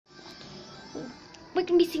we're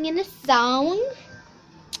gonna be singing a song.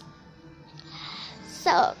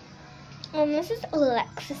 So, this is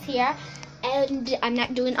Alexis here, and I'm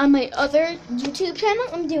not doing on my other YouTube channel.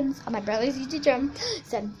 I'm doing this on my brother's YouTube channel.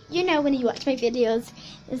 So, you know, when you watch my videos,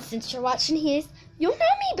 and since you're watching his, you'll know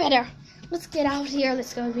me better. Let's get out here.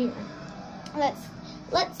 Let's go here. Let's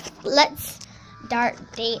start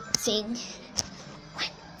dancing.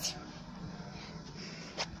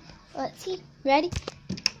 Let's see. Ready?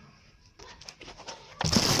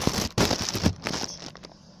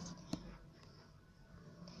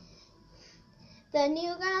 The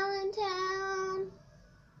new girl in town.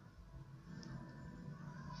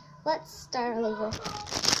 Let's start over.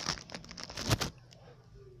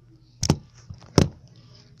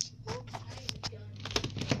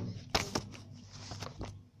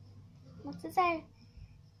 What's it say?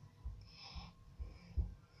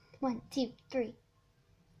 1, 2, 3.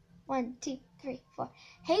 1, 2, 3, 4.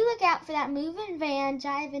 Hey, look out for that moving van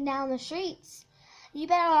driving down the streets. You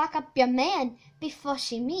better lock up your man before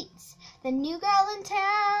she meets the new girl in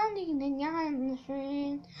town. The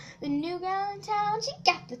new girl in town, she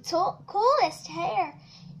got the coolest hair.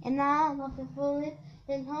 And I'm looking for it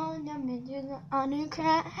and holding them on her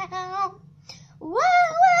crown. Whoa,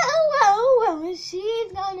 whoa, whoa, whoa,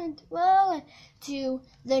 she's gonna blow it to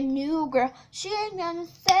the new girl. She's gonna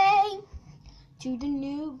say to the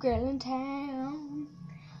new girl in town.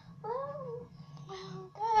 Whoa, whoa,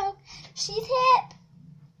 whoa, she's hip.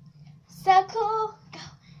 So cool, go.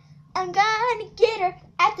 I'm gonna get her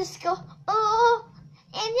at the school. Oh,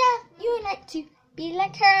 and yeah, you like to be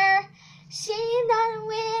like her. She's gonna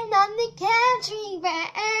win on the country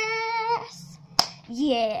verse.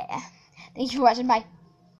 Yeah. Thanks for watching. Bye.